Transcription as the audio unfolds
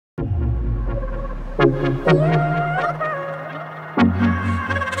Hello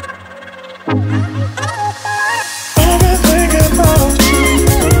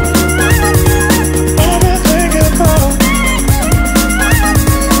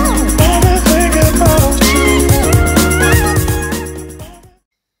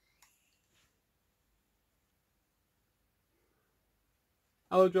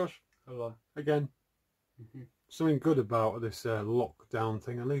Josh. Hello. Again. Something good about this lockdown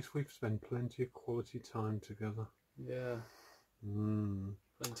thing, at least we've spent plenty of quality time together. Yeah.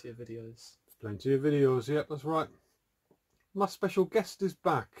 Plenty of videos. Plenty of videos, yep, that's right. My special guest is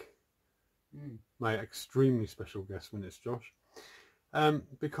back. My extremely special guest when it's Josh.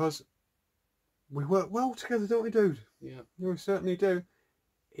 Because we work well together, don't we, dude? Yeah. We certainly do.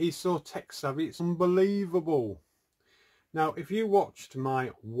 He's so tech savvy, it's unbelievable. Now, if you watched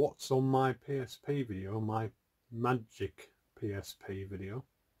my What's on my PSP video, my Magic PSP video,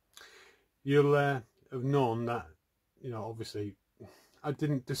 you'll have known that, you know, obviously I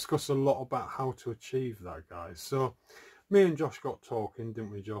didn't discuss a lot about how to achieve that, guys. So me and Josh got talking,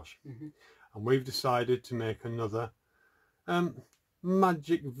 didn't we, Josh? And we've decided to make another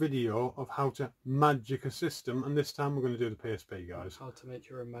magic video of how to magic a system, and this time we're going to do the PSP, guys. How to make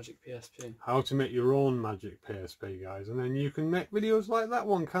your own magic PSP. How to make your own magic PSP, guys. And then you can make videos like that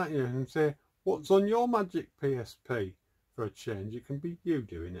one, can't you? And say, what's on your magic PSP? For a change, it can be you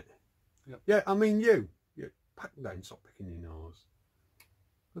doing it. Yep. Yeah, I mean you. Pack down, stop picking your nose.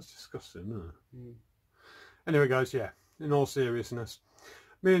 That's disgusting, isn't it? Anyway, guys, yeah, in all seriousness,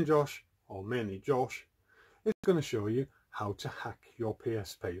 me and Josh, or mainly Josh, is going to show you how to hack your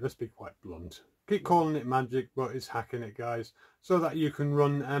PSP. Let's be quite blunt. Keep calling it magic, but it's hacking it, guys, so that you can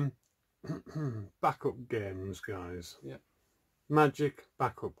run backup games, guys. Yeah. Magic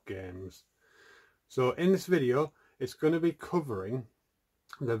backup games. So in this video, it's going to be covering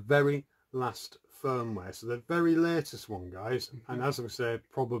the very last firmware, so the very latest one, guys. And as I said,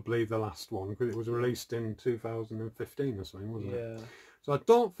 probably the last one, because it was released in 2015 or something, wasn't it? Yeah. So I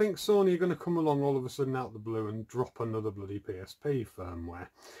don't think Sony are going to come along all of a sudden out of the blue and drop another bloody PSP firmware.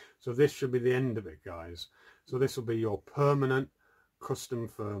 So this should be the end of it, guys. So this will be your permanent custom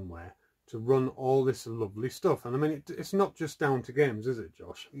firmware to run all this lovely stuff. And I mean, it's not just down to games, is it,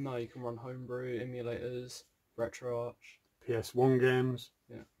 Josh? No, you can run homebrew, emulators, RetroArch. PS1 games.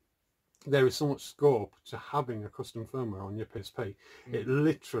 Yeah. There is so much scope to having a custom firmware on your PSP. It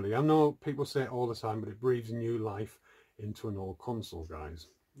literally, I know people say it all the time, but it breathes new life into an old console, guys.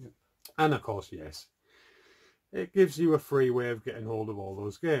 Yep. And of course, yes, it gives you a free way of getting hold of all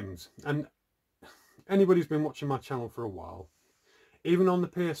those games. And anybody who's been watching my channel for a while, even on the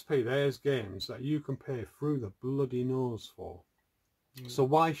PSP, there's games that you can pay through the bloody nose for. So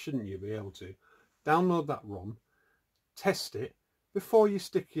why shouldn't you be able to download that ROM, test it before you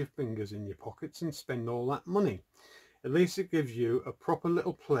stick your fingers in your pockets and spend all that money? At least it gives you a proper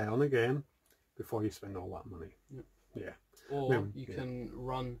little play on a game before you spend all that money. Yep. Yeah. Or you can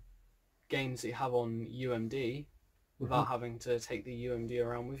run games that you have on UMD without having to take the UMD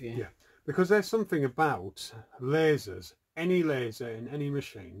around with you. Yeah, because there's something about lasers, any laser in any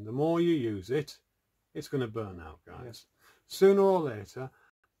machine, the more you use it, it's going to burn out, guys. Yeah. Sooner or later,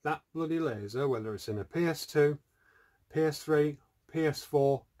 that bloody laser, whether it's in a PS2, PS3,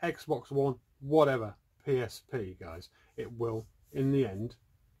 PS4, Xbox One, whatever, PSP, guys, it will, in the end,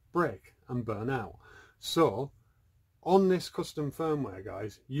 break and burn out. So on this custom firmware,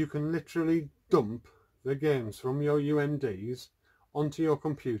 guys, you can literally dump the games from your UMDs onto your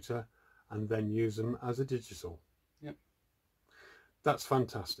computer and then use them as a digital. Yep. That's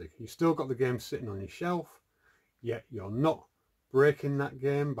fantastic. You've still got the game sitting on your shelf, yet you're not breaking that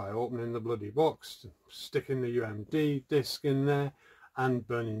game by opening the bloody box, sticking the UMD disc in there and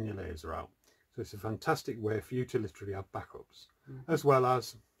burning your laser out. So it's a fantastic way for you to literally have backups, as well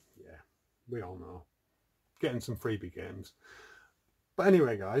as, yeah, we all know, getting some freebie games. But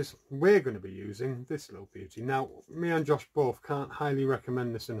anyway, guys, we're going to be using this little beauty. Now, me and Josh both can't highly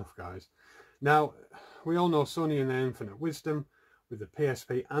recommend this enough, guys. Now, we all know Sony in their infinite wisdom, with the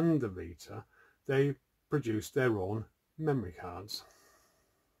PSP and the Vita, they produced their own memory cards.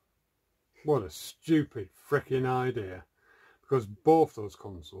 What a stupid freaking idea. Because both those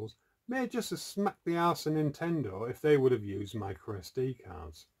consoles may just have smacked the arse of Nintendo if they would have used micro SD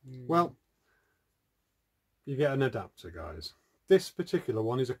cards. Well, you get an adapter, guys. This particular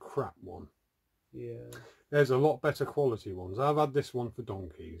one is a crap one. Yeah. There's a lot better quality ones. I've had this one for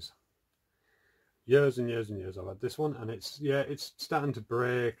donkeys. Years and years and years I've had this one, and it's starting to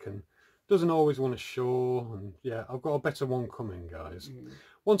break and doesn't always want to show, and yeah, I've got a better one coming, guys.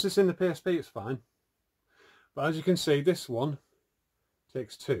 Once it's in the PSP, it's fine. But as you can see, this one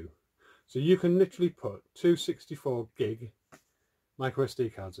takes two. So you can literally put two 64 gig micro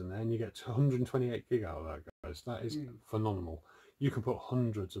SD cards in there and you get 128 gig out of that, guys. That is phenomenal. You can put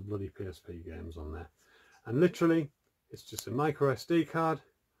hundreds of bloody PSP games on there. And literally, it's just a micro SD card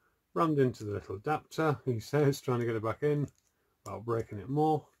rammed into the little adapter, he says, trying to get it back in without breaking it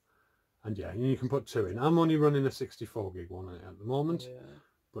more. And yeah, you can put two in. I'm only running a 64 gig one at the moment,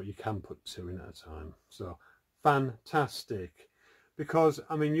 but you can put two in at a time. So fantastic. Because,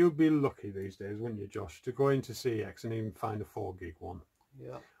 I mean, you'd be lucky these days, wouldn't you, Josh, to go into CX and even find a 4 gig one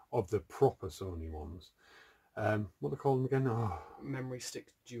of the proper Sony ones. What they call them again? Oh, Memory stick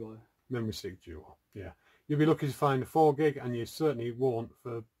duo. Memory stick duo, yeah. You'd be lucky to find a 4 gig, and you certainly won't,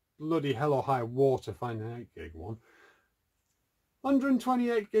 for bloody hell or high water, find an 8 gig one.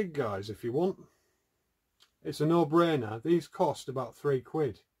 128 gig, guys, if you want. It's a no-brainer. These cost about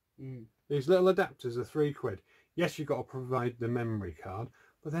 £3. These little adapters are £3. Yes, you've got to provide the memory card,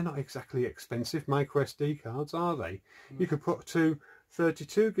 but they're not exactly expensive micro SD cards, are they? You could put two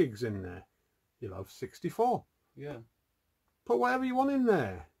 32 gigs in there. You'll have 64. Yeah. Put whatever you want in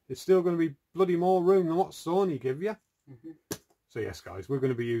there. It's still going to be bloody more room than what Sony give you. So yes, guys, we're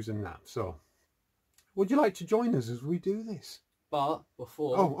going to be using that. So, would you like to join us as we do this? But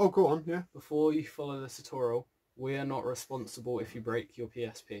before... Oh, go on, yeah. Before you follow the tutorial, we are not responsible if you break your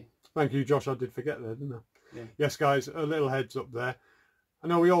PSP. Thank you, Josh. I did forget there, didn't I? Yeah. Yes, guys, a little heads up there. I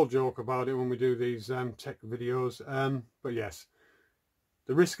know we all joke about it when we do these tech videos, but yes,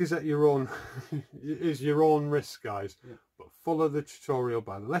 the risk is at your own is your own risk, guys. But follow the tutorial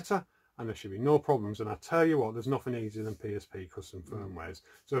by the letter, and there should be no problems. And I tell you what, there's nothing easier than PSP custom firmwares.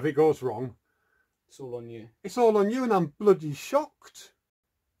 So if it goes wrong, it's all on you. It's all on you, and I'm bloody shocked.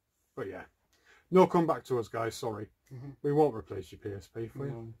 But yeah, no come back to us, guys. Sorry, we won't replace your PSP for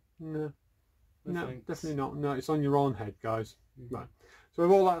you. No. No, definitely not. No, it's on your own head, guys. Right. So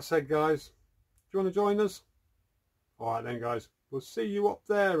with all that said, guys, do you want to join us? All right then, guys. We'll see you up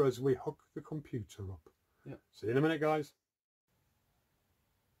there as we hook the computer up. See you in a minute, guys.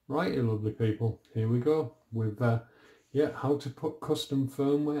 Right, you lovely people. Here we go with how to put custom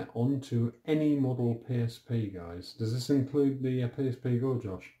firmware onto any model PSP, guys. Does this include the PSP Go,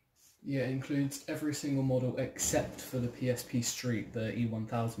 Josh? Yeah, it includes every single model except for the PSP Street, the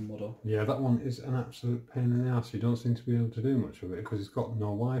E1000 model. Yeah, that one is an absolute pain in the ass. You don't seem to be able to do much with it because it's got no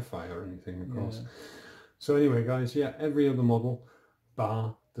Wi-Fi or anything, of course. So anyway, guys, yeah, every other model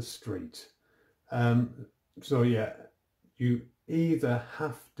bar the Street. So yeah, you either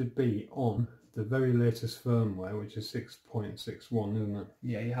have to be on the very latest firmware, which is 6.61, isn't it?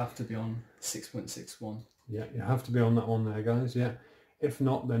 Yeah, you have to be on 6.61. Yeah, you have to be on that one there, guys, yeah. If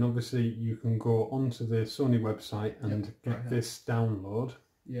not, then obviously you can go onto the Sony website and get this download.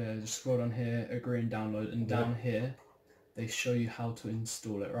 Yeah, just scroll down here, agree and download, and down here they show you how to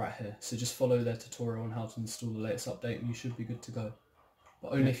install it right here. So just follow their tutorial on how to install the latest update and you should be good to go.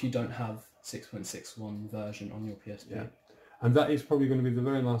 But only if you don't have 6.61 version on your PSP. Yeah. And that is probably going to be the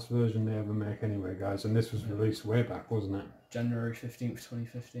very last version they ever make anyway, guys. And this was released way back, wasn't it? January 15th,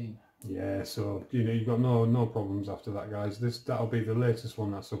 2015. Yeah, so you know, you've got no problems after that, guys. That'll be the latest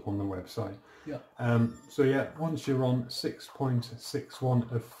one that's up on the website. Yeah. So yeah, once you're on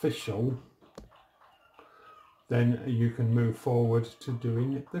 6.61 official, then you can move forward to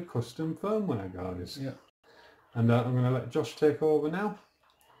doing the custom firmware, guys. Yeah. And I'm going to let Josh take over now.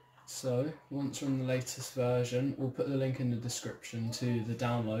 So once we're on the latest version, we'll put the link in the description to the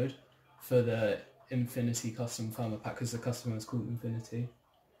download for the Infinity custom firmware pack, because the customer is called Infinity.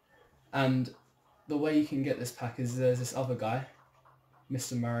 And the way you can get this pack is there's this other guy,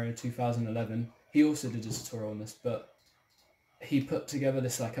 Mr. Mario 2011. He also did a tutorial on this, but he put together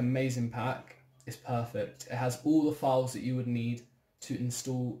this like amazing pack. It's perfect. It has all the files that you would need to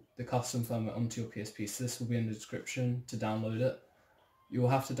install the custom firmware onto your PSP. So this will be in the description to download it. You will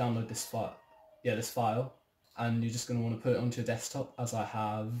have to download this file. Yeah, this file, and you're just going to want to put it onto your desktop, as I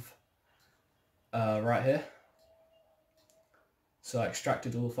have right here. So I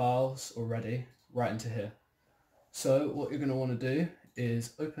extracted all the files already right into here. So what you're going to want to do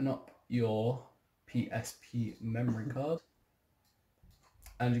is open up your PSP memory card,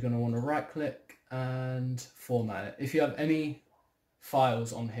 and you're going to want to right click and format it. If you have any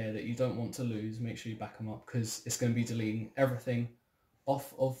files on here that you don't want to lose, make sure you back them up, because it's going to be deleting everything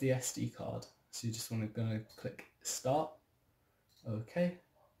off of the SD card. So you just want to click start. Okay.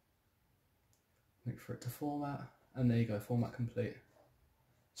 Wait for it to format. And there you go, format complete.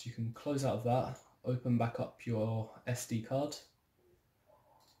 So you can close out of that, open back up your SD card.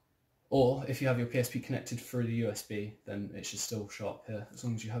 Or if you have your PSP connected through the USB, then it should still show up here, as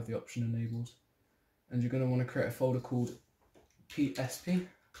long as you have the option enabled. And you're going to want to create a folder called PSP.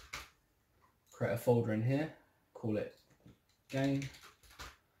 create a folder in here, call it game,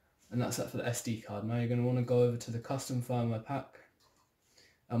 and that's that for the SD card. Now you're going to want to go over to the custom firmware pack,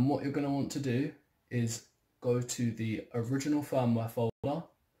 and what you're going to want to do is go to the original firmware folder,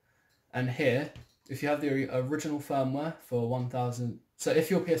 and here, if you have the original firmware for 1000, so if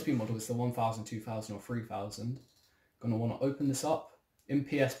your PSP model is the 1000, 2000 or 3000, you're going to want to open this up in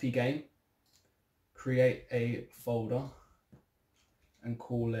PSP game, create a folder and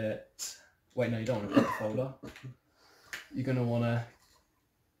call it, wait no, you don't want to create a folder, you're going to want to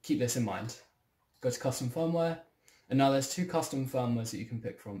keep this in mind. Go to custom firmware, and now there's two custom firmwares that you can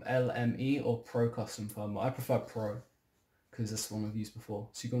pick from, LME or Pro custom firmware. I prefer Pro because that's the one I've used before.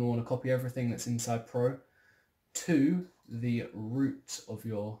 So you're going to want to copy everything that's inside Pro to the root of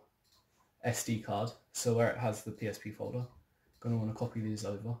your SD card, so where it has the PSP folder. You're going to want to copy these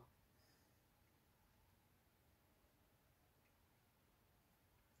over.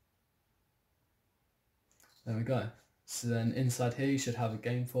 There we go. So then inside here you should have a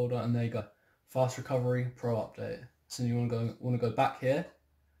game folder, and there you go. Fast recovery, Pro update. So you want to go back here.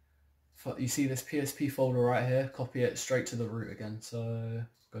 You see this PSP folder right here, copy it straight to the root again. So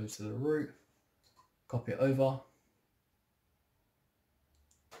go to the root, copy it over.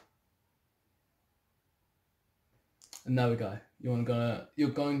 And there we go. You're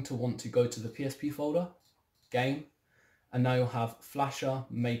going to want to go to the PSP folder, game, and now you'll have Flasher,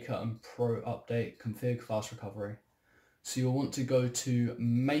 Maker and Pro update, config, fast recovery. So you'll want to go to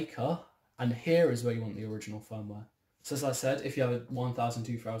Maker, and here is where you want the original firmware. So as I said, if you have a 1000,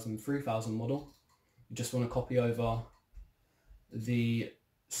 2000, 3000 model, you just want to copy over the,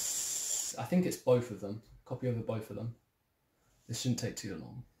 I think it's both of them. Copy over both of them. This shouldn't take too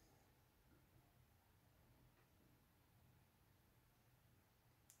long.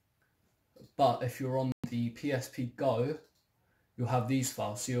 But if you're on the PSP Go, you'll have these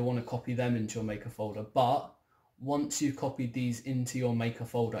files, so you'll want to copy them into your Maker folder. But once you've copied these into your Maker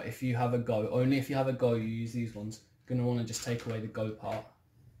folder, if you have a Go, only if you have a Go you use these ones, you're going to want to just take away the Go part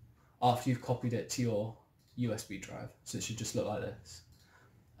after you've copied it to your USB drive. So it should just look like this.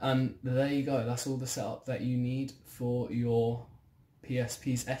 And there you go, that's all the setup that you need for your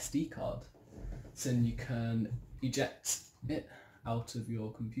PSP's SD card. So then you can eject it out of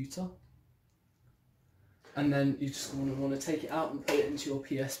your computer. And then you just want to take it out and put it into your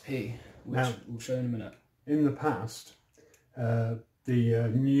PSP, which now, we'll show in a minute. In the past,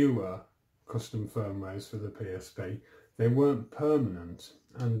 the newer custom firmwares for the PSP, they weren't permanent,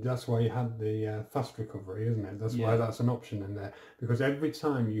 and that's why you had the fast recovery, isn't it? That's why that's an option in there, because every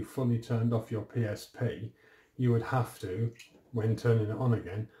time you fully turned off your PSP, you would have to, when turning it on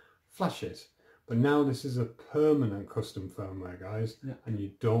again, flash it. But now this is a permanent custom firmware, guys, and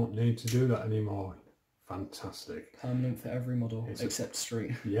you don't need to do that anymore. Fantastic. Permanent for every model except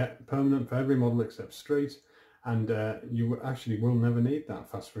street. Yeah, permanent for every model except street, and you actually will never need that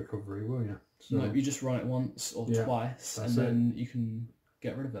fast recovery, will you? So, no, you just run it once or twice, and then you can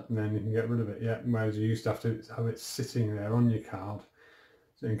get rid of it. And then you can get rid of it, yeah. Whereas you used to have it sitting there on your card,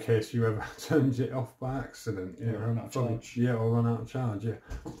 so in case you ever turned it off by accident, you know, run out of charge. Yeah, or run out of charge. Yeah,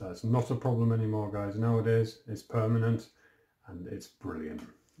 that's not a problem anymore, guys. Nowadays, it's permanent, and it's brilliant.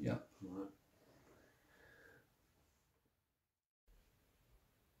 Yeah.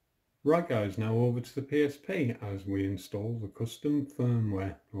 Right guys, now over to the PSP as we install the custom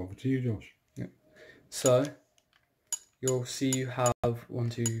firmware. Over to you, Josh. Yep. So you'll see you have 1,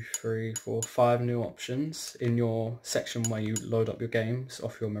 2, 3, 4, 5 new options in your section where you load up your games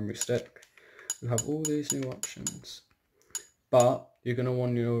off your memory stick. You have all these new options, but you're going to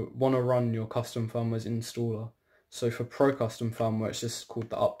want to run your custom firmware's installer. So for Pro custom firmware, it's just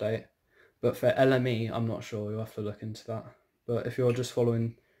called the update, but for LME, I'm not sure. You'll have to look into that. But if you're just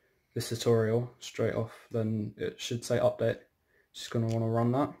following this tutorial straight off, then it should say update. Just going to want to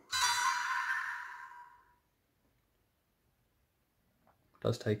run that. It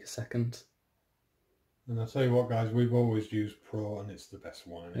does take a second. And I'll tell you what guys, we've always used Pro and it's the best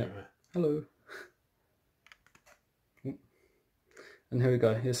one anyway. Yep. Hello. And here we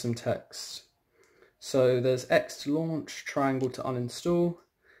go, here's some text. So there's X to launch, triangle to uninstall,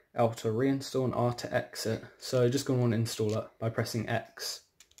 L to reinstall, and R to exit. So just going to want to install it by pressing X.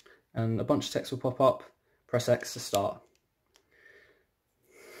 And a bunch of text will pop up. Press X to start.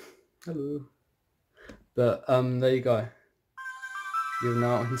 Hello. But there you go. You've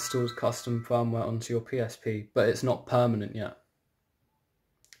now installed custom firmware onto your PSP, but it's not permanent yet.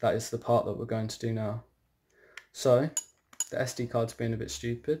 That is the part that we're going to do now. So the SD card's being a bit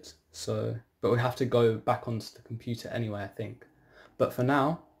stupid, but we have to go back onto the computer anyway, I think. But for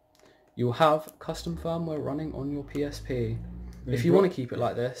now, you'll have custom firmware running on your PSP. If you want to keep it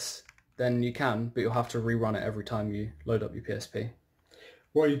like this, then you can, but you'll have to rerun it every time you load up your PSP.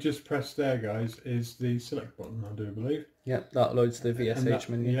 What you just pressed there, guys, is the select button, I do believe. Yep, that loads the VSH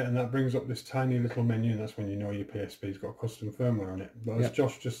menu. Yeah, and that brings up this tiny little menu, and that's when you know your PSP's got custom firmware on it. But as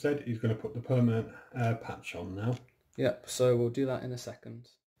Josh just said, he's going to put the permanent patch on now. Yep, so we'll do that in a second.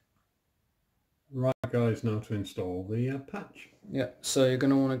 Right, guys, now to install the patch. Yep, so you're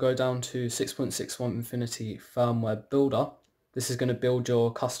going to want to go down to 6.61 Infinity Firmware Builder. This is going to build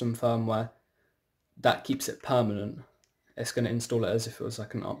your custom firmware that keeps it permanent. It's going to install it as if it was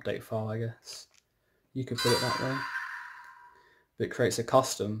like an update file, I guess. You could put it that way. But it creates a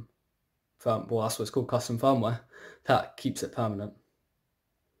custom well, that's what it's called, custom firmware, that keeps it permanent.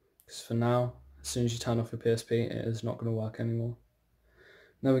 Because for now, as soon as you turn off your PSP, it is not going to work anymore.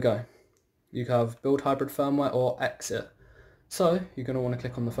 There we go. You can have build hybrid firmware or exit. So you're going to want to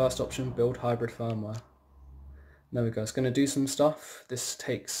click on the first option, build hybrid firmware. There we go. It's going to do some stuff. This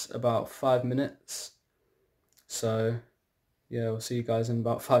takes about 5 minutes. So yeah, we'll see you guys in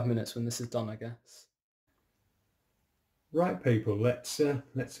about 5 minutes when this is done, I guess. Right, people, let's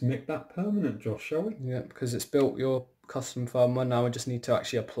make that permanent, Josh, shall we? Yeah, because it's built your custom firmware. Now we just need to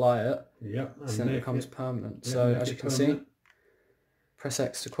actually apply it. Yep. And then it becomes permanent. Yeah, so as you can see, press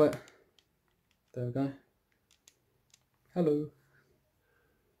X to quit. There we go. Hello.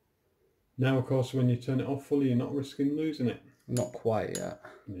 Now, of course, when you turn it off fully, you're not risking losing it. Not quite yet.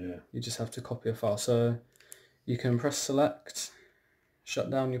 Yeah. You just have to copy a file. So you can press select, shut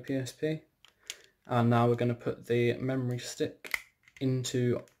down your PSP, and now we're going to put the memory stick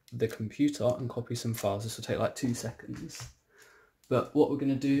into the computer and copy some files. This will take like 2 seconds. But what we're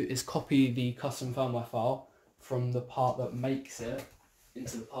going to do is copy the custom firmware file from the part that makes it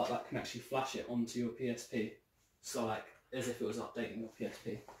into the part that can actually flash it onto your PSP. So like as if it was updating your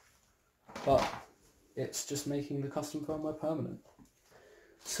PSP. But it's just making the custom firmware permanent.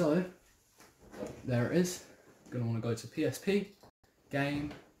 So there it is. You're going to want to go to PSP,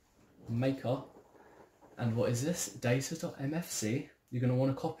 Game, Maker, and what is this? Data.mfc. You're going to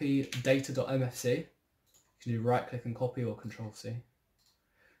want to copy data.mfc. You can do right click and copy or Control C. You're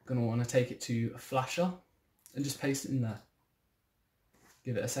going to want to take it to a flasher and just paste it in there.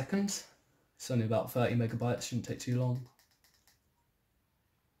 Give it a second. It's only about 30 megabytes, shouldn't take too long.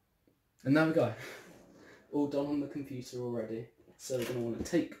 And there we go. All done on the computer already. So you're going to want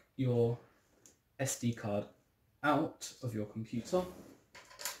to take your SD card out of your computer,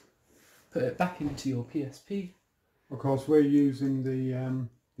 put it back into your PSP. Of course, we're using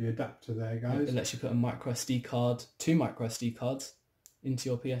the adapter there, guys. It lets you put a micro SD card, 2 micro SD cards, into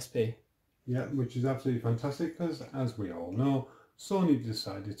your PSP. Yeah, which is absolutely fantastic because, as we all know, Sony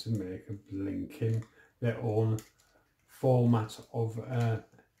decided to make a blinking their own format of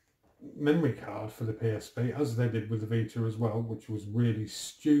memory card for the PSP, as they did with the Vita as well, which was really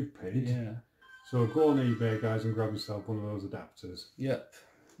stupid. Yeah. So go on eBay, guys, and grab yourself one of those adapters. Yep.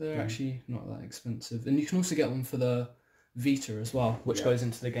 They're actually not that expensive. And you can also get one for the Vita as well, which goes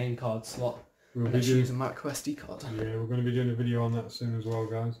into the game card slot. And actually use a micro SD card. Yeah, we're going to be doing a video on that soon as well,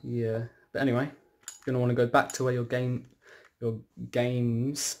 guys. Yeah. But anyway, you're going to want to go back to where your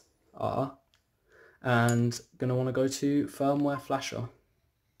games are, and going to want to go to firmware flasher.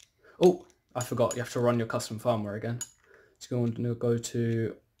 Oh, I forgot, you have to run your custom firmware again. So you're going to go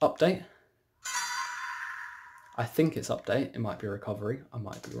to update. I think it's update, it might be recovery, I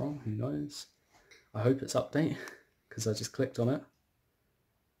might be wrong, who knows. I hope it's update, because I just clicked on it.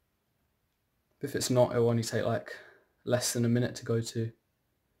 If it's not, it'll only take like less than a minute to go to.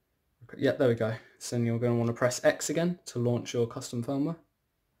 Yep, there we go. So then you're going to want to press X again to launch your custom firmware.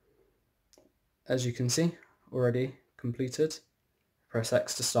 As you can see, already completed. Press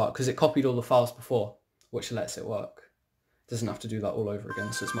X to start, because it copied all the files before, which lets it work. It doesn't have to do that all over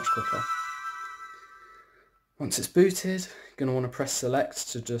again, so it's much quicker. Once it's booted, you're going to want to press select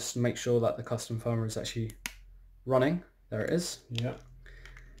to just make sure that the custom firmware is actually running. There it is. Yeah.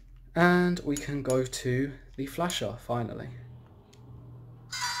 And we can go to the flasher, finally.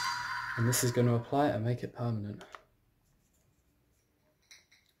 And this is going to apply it and make it permanent.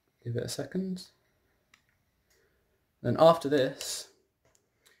 Give it a second. Then after this,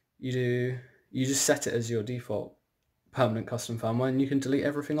 you just set it as your default permanent custom firmware, and you can delete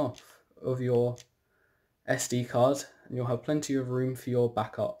everything off of your SD card, and you'll have plenty of room for your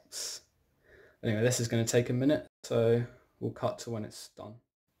backups. Anyway, this is going to take a minute, so we'll cut to when it's done.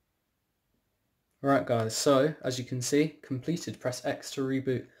 Alright guys, so as you can see, completed. Press X to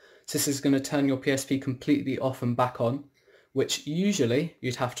reboot. So this is going to turn your PSP completely off and back on, which usually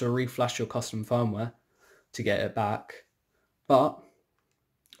you'd have to reflash your custom firmware to get it back. But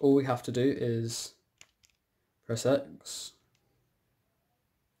all we have to do is press X,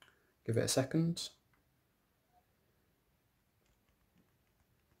 Give it a second.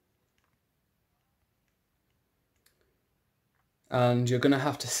 And you're going to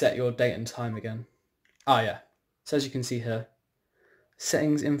have to set your date and time again. Ah, yeah. So as you can see here,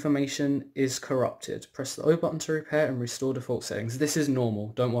 settings information is corrupted. Press the O button to repair and restore default settings. This is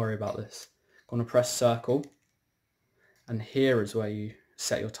normal. Don't worry about this. I'm going to press circle. And here is where you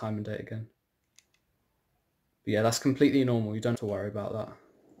set your time and date again. But yeah, that's completely normal. You don't have to worry about that.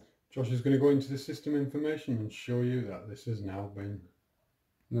 Josh is going to go into the system information and show you that this has now been...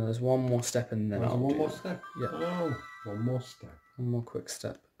 No, there's one more step and then There's I'll one do more that. step? Yeah. Oh, one more step. One more quick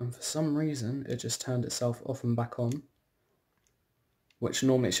step. And for some reason, it just turned itself off and back on. Which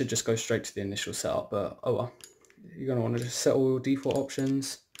normally it should just go straight to the initial setup, but oh well. You're going to want to just set all your default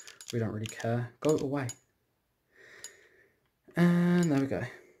options. We don't really care. Go away. And there we go.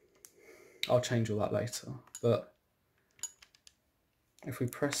 I'll change all that later. But if we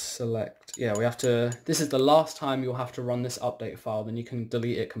press select, yeah, we have to, this is the last time you'll have to run this update file, then you can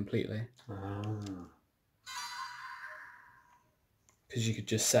delete it completely. Because you could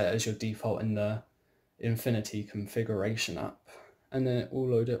just set it as your default in the Infinity configuration app. And then it will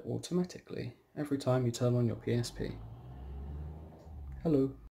load it automatically every time you turn on your PSP.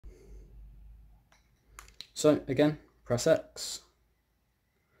 Hello. So again, press X.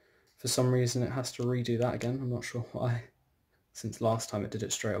 For some reason it has to redo that again, I'm not sure why. Since last time it did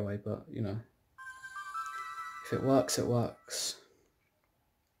it straight away, but you know. If it works, it works.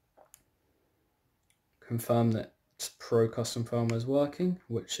 Confirm that Pro Custom Firmware is working,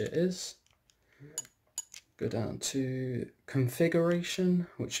 which it is. Go down to configuration,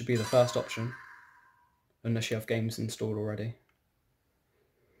 which should be the first option, unless you have games installed already.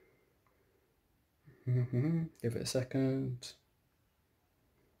 Give it a second.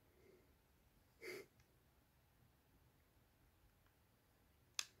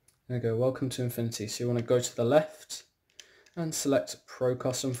 There we go, welcome to Infinity. So you want to go to the left and select Pro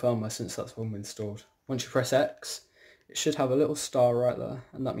Custom Firmware since that's one we installed. Once you press X, it should have a little star right there,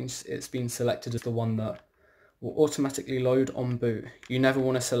 and that means it's been selected as the one that will automatically load on boot. You never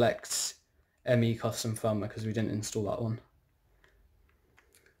want to select ME Custom Firmware because we didn't install that one.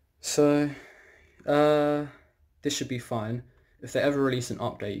 So this should be fine. If they ever release an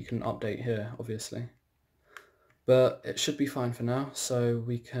update, you can update here, obviously. But it should be fine for now, so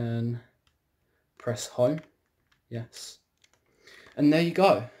we can press home. Yes. And there you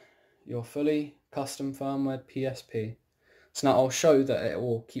go. Your fully custom firmware PSP. So now I'll show that it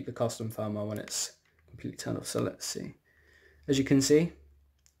will keep the custom firmware when it's completely turned off. So let's see. As you can see,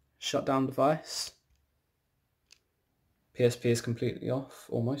 shut down device. PSP is completely off,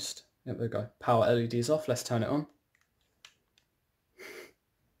 almost. There we go. Power LED is off. Let's turn it on.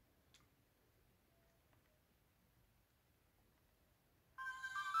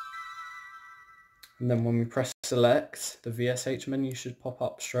 And then when we press select, the VSH menu should pop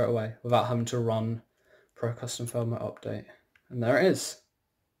up straight away without having to run Pro Custom Firmware Update. And there it is.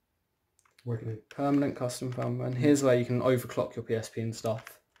 Wicked. Permanent custom firmware. And here's where you can overclock your PSP and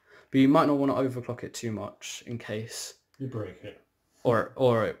stuff. But you might not want to overclock it too much in case you break it.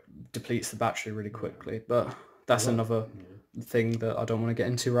 Or it depletes the battery really quickly. But that's another thing that I don't want to get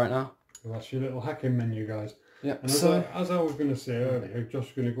into right now. Well, that's your little hacking menu, guys. Yeah. And so, as I was going to say earlier,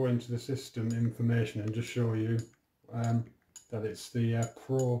 Josh's going to go into the system information and just show you that it's the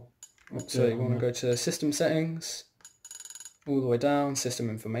Pro. So you want to go to System Settings, all the way down,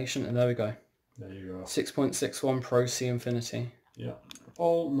 System Information, and there we go. There you go. 6.61 Pro C Infinity. Yeah.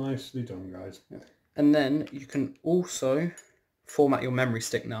 All nicely done, guys. Yeah. And then you can also format your memory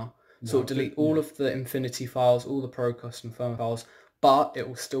stick now. So it'll delete all of the Infinity files, all the Pro Custom Firmware files, but it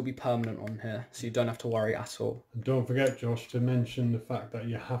will still be permanent on here, so you don't have to worry at all. And don't forget, Josh, to mention the fact that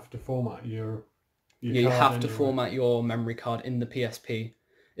you have to format your you have to format your memory card in the PSP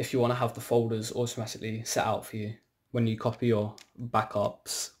if you want to have the folders automatically set out for you when you copy your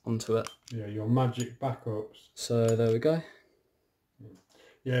backups onto it. Yeah, your magic backups. So there we go.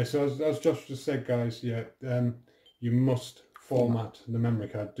 Yeah, so as Josh just said, guys, yeah, you must format the memory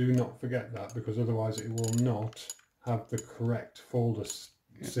card. Do not forget that, because otherwise it will not have the correct folder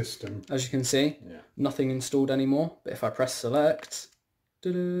system. As you can see, nothing installed anymore, but if I press select,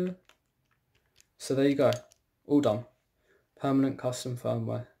 so there you go, all done. Permanent custom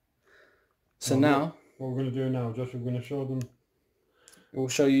firmware. So now, what we're going to do now, Josh, we're going to show them. We'll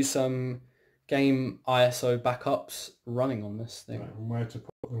show you some game ISO backups running on this thing. Right, and where to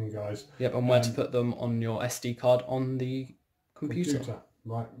put them, guys. Yep, and where to put them on your SD card on the computer.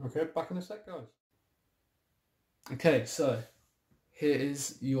 Right, okay, back in a sec, guys. Okay, so here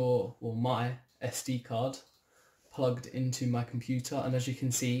is your, or my SD card. plugged into my computer, and as you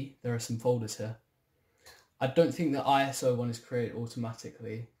can see, there are some folders here. I don't think the ISO one is created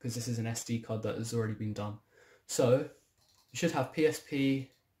automatically because this is an SD card that has already been done. So you should have PSP,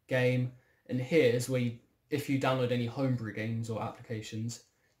 game, and here is where if you download any homebrew games or applications,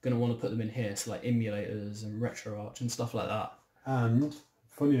 you're going to want to put them in here, so like emulators and RetroArch and stuff like that. And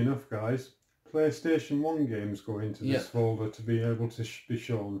funny enough, guys, PlayStation 1 games go into this folder to be able to be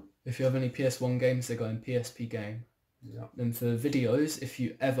shown. If you have any PS1 games, they go in PSP game. Yeah. Then for videos, if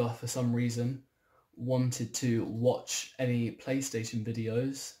you ever, for some reason, wanted to watch any PlayStation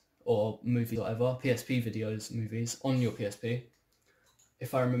videos or movies or whatever, PSP videos, movies, on your PSP,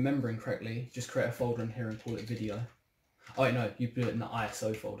 if I'm remembering correctly, just create a folder in here and call it video. Oh wait, no, you put it in the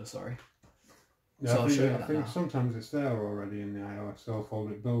ISO folder, sorry. Yeah, So I think sometimes it's there already in the ISO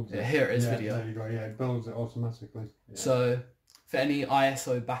folder, it builds it. Yeah, here it is, video. There you go, yeah, it builds it automatically. Yeah. So, for any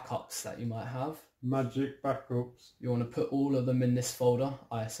ISO backups that you might have, Magic backups. you want to put all of them in this folder,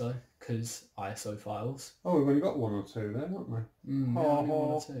 ISO, because ISO files. Oh, we've only got one or two there, haven't we? Only one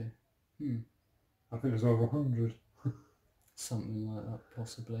or two. I think there's over 100. Something like that,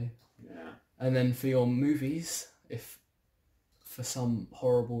 possibly. Yeah. And then for your movies, if for some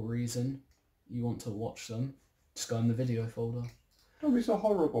horrible reason you want to watch them, just go in the video folder. Don't be so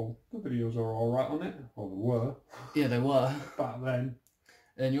horrible. The videos are alright on it. Or they were. Yeah, they were. Back then.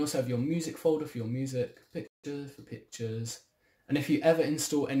 And then you also have your music folder for your music, pictures for pictures. And if you ever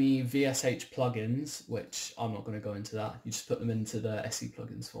install any VSH plugins, which I'm not going to go into that, you just put them into the SE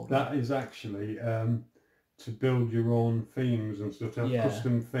plugins folder. That is actually to build your own themes and stuff, to have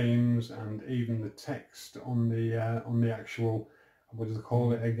custom themes, and even the text on the actual, what do they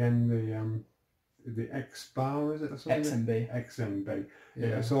call it again, the X bar, is it, or something? XMB.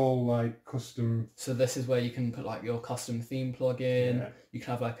 Yeah, it's all like custom. So this is where you can put like your custom theme plugin. Yeah. You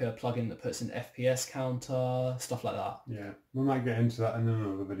can have like a plugin that puts an FPS counter, stuff like that. Yeah, we might get into that in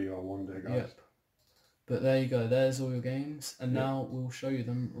another video one day, guys. Yep. But there you go, there's all your games, and now we'll show you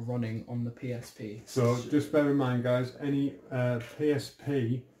them running on the PSP. So just bear in mind, guys, any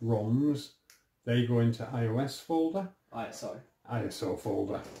PSP ROMs, they go into iOS folder. ISO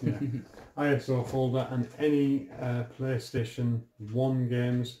folder, yeah. ISO folder, and any PlayStation 1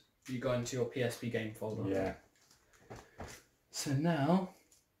 games, you go into your PSP game folder. Yeah. So now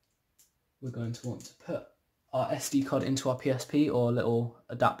we're going to want to put our SD card into our PSP, or a little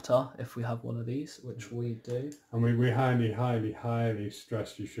adapter if we have one of these, which we do. And we highly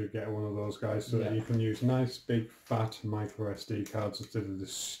stress you should get one of those, guys, so that you can use nice big fat micro SD cards instead of the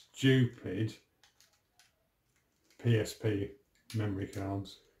stupid PSP memory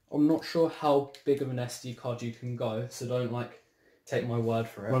cards. I'm not sure how big of an SD card you can go, so don't like take my word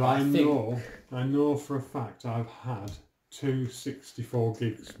for it. Well, I know for a fact I've had two 64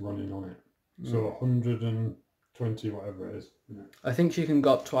 gigs running on it. So 120 whatever it is. Yeah. I think you can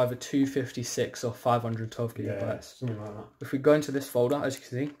go up to either 256 or 512 gigabytes. Yeah, something like that. If we go into this folder, as you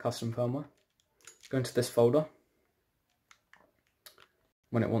can see, custom firmware, go into this folder.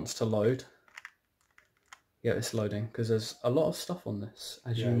 When it wants to load, it's loading, because there's a lot of stuff on this,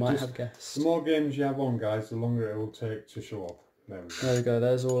 as you might have guessed. The more games you have on, guys, the longer it will take to show up. There we go,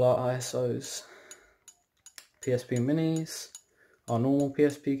 there's all our ISOs. PSP minis, our normal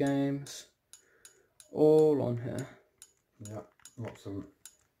PSP games, all on here. Yeah, lots of them.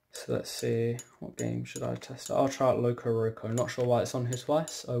 So let's see, what game should I test? I'll try out Loco Roco. Not sure why it's on here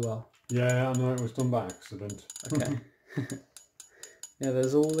twice. Oh well. Yeah, I know it was done by accident. Okay. Yeah,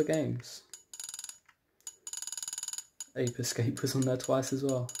 there's all the games. Ape Escape was on there twice as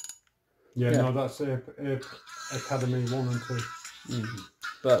well. Yeah, no, that's Ape Academy 1 and 2.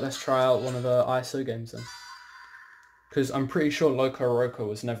 But let's try out one of the ISO games then. Because I'm pretty sure Loco Roco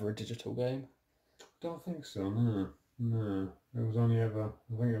was never a digital game. Don't think so, no. No, it was only ever,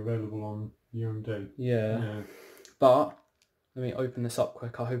 I think, available on UMD. Yeah. But, let me open this up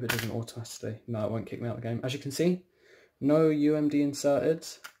quick. I hope it doesn't automatically. No, it won't kick me out of the game. As you can see, no UMD inserted.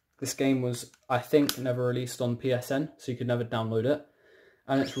 This game was, I think, never released on PSN, so you could never download it.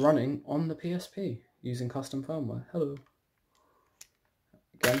 And it's running on the PSP using custom firmware. Hello.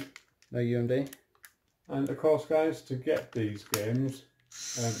 Again, no UMD. And of course, guys, to get these games,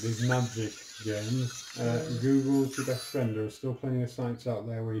 these magic games, Google's your best friend. There are still plenty of sites out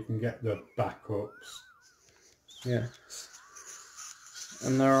there where you can get the backups. Yeah.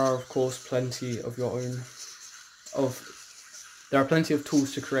 And there are, of course, plenty of your own... There are plenty of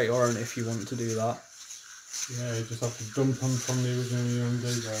tools to create your own if you want to do that. Yeah, you just have to dump on from the original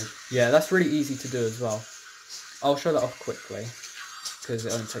UMD guide. Yeah, that's really easy to do as well. I'll show that off quickly, because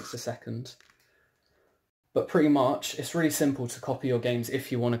it only takes a second. But pretty much, it's really simple to copy your games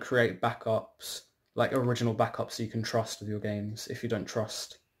if you want to create backups like original backup so you can trust with your games if you don't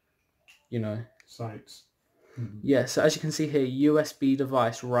trust, you know. Sites. Yeah, so as you can see here, USB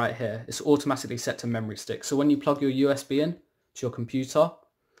device right here, it's automatically set to memory stick. So when you plug your USB in to your computer,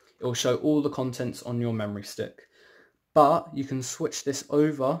 it will show all the contents on your memory stick. But you can switch this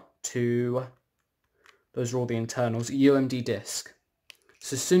over to, those are all the internals, UMD disk.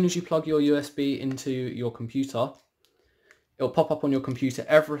 So as soon as you plug your USB into your computer, it'll pop up on your computer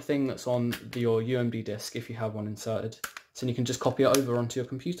everything that's on your UMD disk if you have one inserted. So you can just copy it over onto your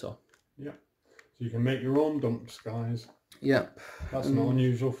computer. Yeah. So you can make your own dumps, guys. Yep. That's not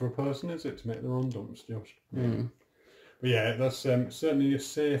unusual for a person, is it, to make their own dumps, Josh? But yeah, that's certainly a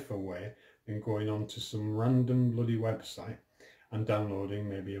safer way than going on to some random bloody website and downloading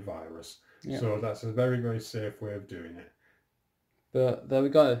maybe a virus. So that's a very, very safe way of doing it. But there we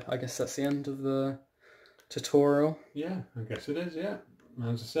go. I guess that's the end of the tutorial. Yeah, I guess it is, yeah.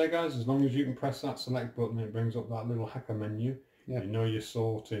 As I say, guys, as long as you can press that select button, it brings up that little hacker menu. You know you're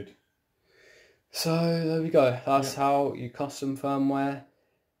sorted. So there we go. That's how you custom firmware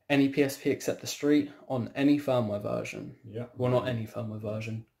any PSP except the Street on any firmware version. Yeah. Well, not any firmware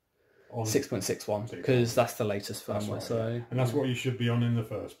version. On 6.61, because that's the latest firmware. Right, so and that's what you should be on in the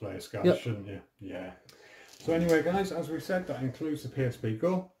first place, guys, shouldn't you? Yeah. So anyway, guys, as we said, that includes the PSP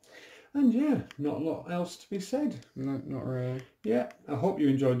Go. And yeah, not a lot else to be said. No, not really. Yeah, I hope you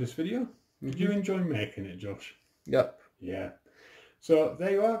enjoyed this video. Did you enjoy making it, Josh? Yep. Yeah. So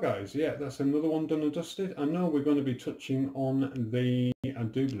there you are, guys. Yeah, that's another one done and dusted. I know we're going to be touching on the, I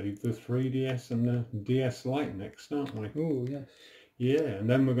do believe, the 3DS and the DS Lite next, aren't we? Oh, yes. Yeah, and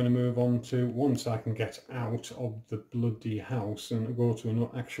then we're going to move on to, once I can get out of the bloody house and go to an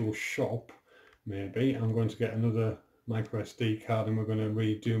actual shop, maybe, I'm going to get another micro SD card and we're going to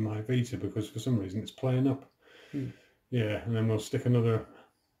redo my Vita because for some reason it's playing up. Yeah, and then we'll stick another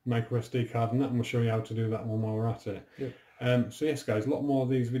micro SD card in that and we'll show you how to do that one while we're at it. So yes, guys, a lot more of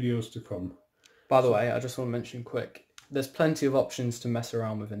these videos to come. By the way, I just want to mention quick, there's plenty of options to mess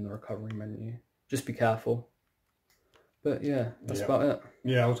around with in the recovery menu. Just be careful. But yeah, that's about it.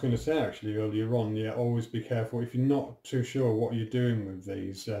 Yeah, I was going to say actually earlier on, yeah, always be careful. If you're not too sure what you're doing with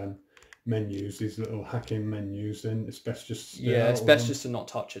these menus, these little hacking menus, then it's best just it's best just to not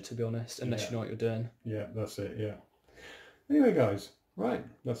touch it, to be honest, unless you know what you're doing. Yeah, that's it, yeah. Anyway, guys, right,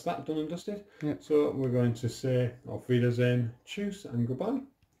 that's that done and dusted. Yeah. So we're going to say auf Wiedersehen, tschüss, and goodbye.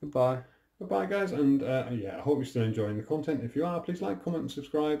 Goodbye. Goodbye, guys, and yeah, I hope you're still enjoying the content. If you are, please like, comment, and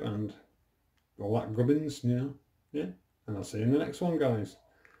subscribe, and all that gubbins, you know. Yeah. And I'll see you in the next one, guys.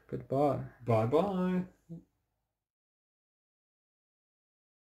 Goodbye. Bye-bye.